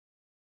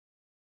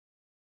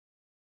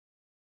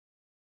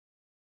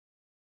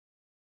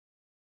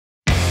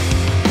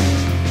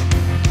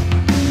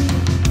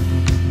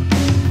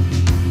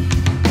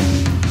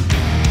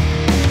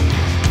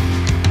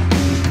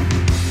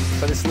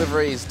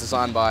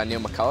designed by Neil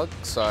McCulloch,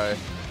 so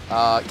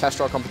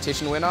Castrol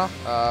competition winner,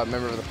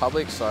 member of the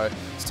public, so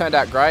it's turned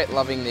out great,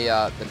 loving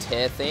the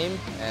tear theme,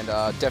 and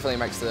definitely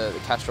makes the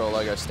Castrol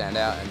logo stand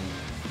out, and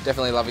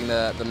definitely loving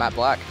the matte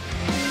black.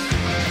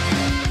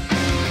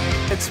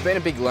 It's been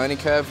a big learning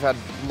curve. We've had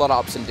a lot of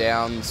ups and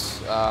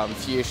downs, a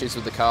few issues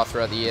with the car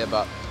throughout the year,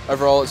 but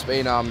overall it's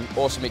been an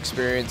awesome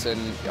experience and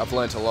I've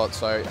learnt a lot,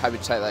 so happy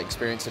to take that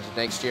experience into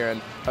next year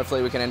and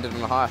hopefully we can end it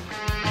on a high.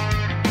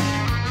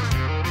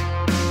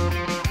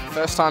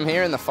 First time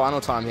here and the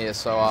final time here,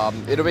 so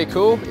it'll be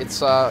cool. It's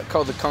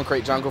called the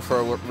concrete jungle for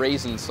a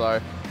reason,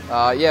 so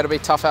yeah, it'll be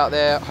tough out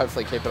there.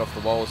 Hopefully keep it off the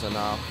walls and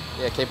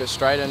yeah, keep it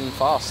straight and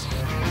fast.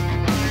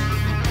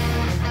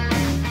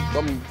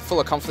 I'm full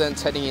of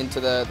confidence heading into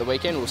the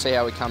weekend. We'll see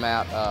how we come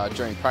out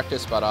during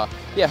practice, but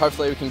yeah,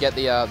 hopefully we can get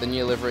the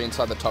new livery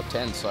inside the top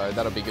 10, so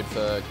that'll be good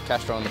for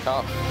Castrol in the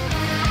car.